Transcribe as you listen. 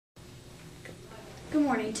Good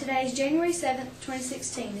morning. Today is January 7th,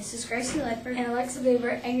 2016. This is Gracie Ledford and Alexa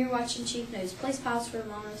Bieber, and you're watching Chief News. Please pause for a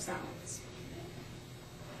moment of silence.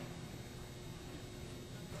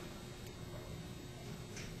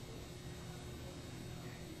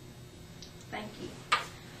 Thank you.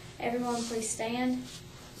 Everyone please stand,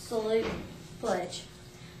 salute, pledge.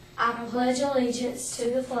 I pledge allegiance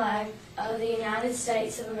to the flag of the United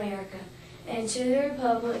States of America and to the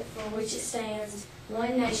republic for which it stands,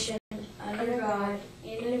 one nation, under God,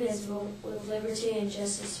 indivisible, with liberty and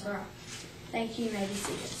justice for all. Thank you. You may be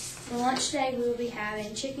seated. For lunch today, we will be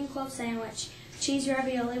having chicken club sandwich, cheese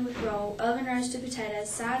ravioli with roll, oven roasted potatoes,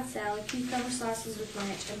 side salad, cucumber slices with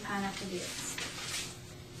ranch, and pineapple dips.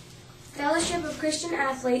 Fellowship of Christian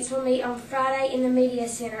Athletes will meet on Friday in the Media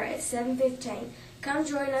Center at 7:15. Come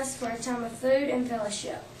join us for a time of food and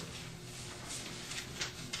fellowship.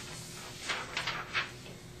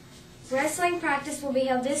 Wrestling practice will be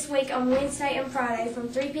held this week on Wednesday and Friday from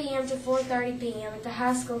 3 p.m. to 4:30 p.m. at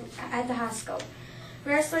the high school.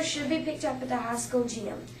 Wrestlers should be picked up at the high school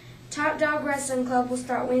gym. Top Dog Wrestling Club will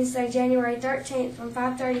start Wednesday, January 13th from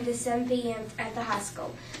 5:30 to 7 p.m. at the high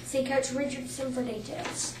school. See Coach Richardson for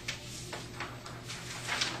details.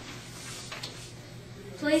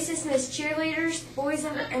 Please dismiss cheerleaders, boys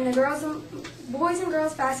and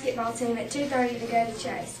girls basketball team at 2:30 to go to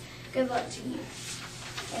Chase. Good luck to you.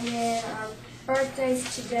 And then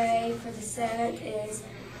birthdays today for the 7th is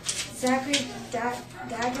Zachary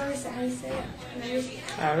Dagger, is that how you say it?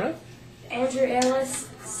 I don't know. Andrew Ellis,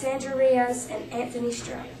 Sandra Rios, and Anthony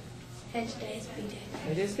Stroh. And today is B-Day.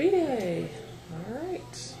 It is B-Day. All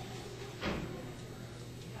right.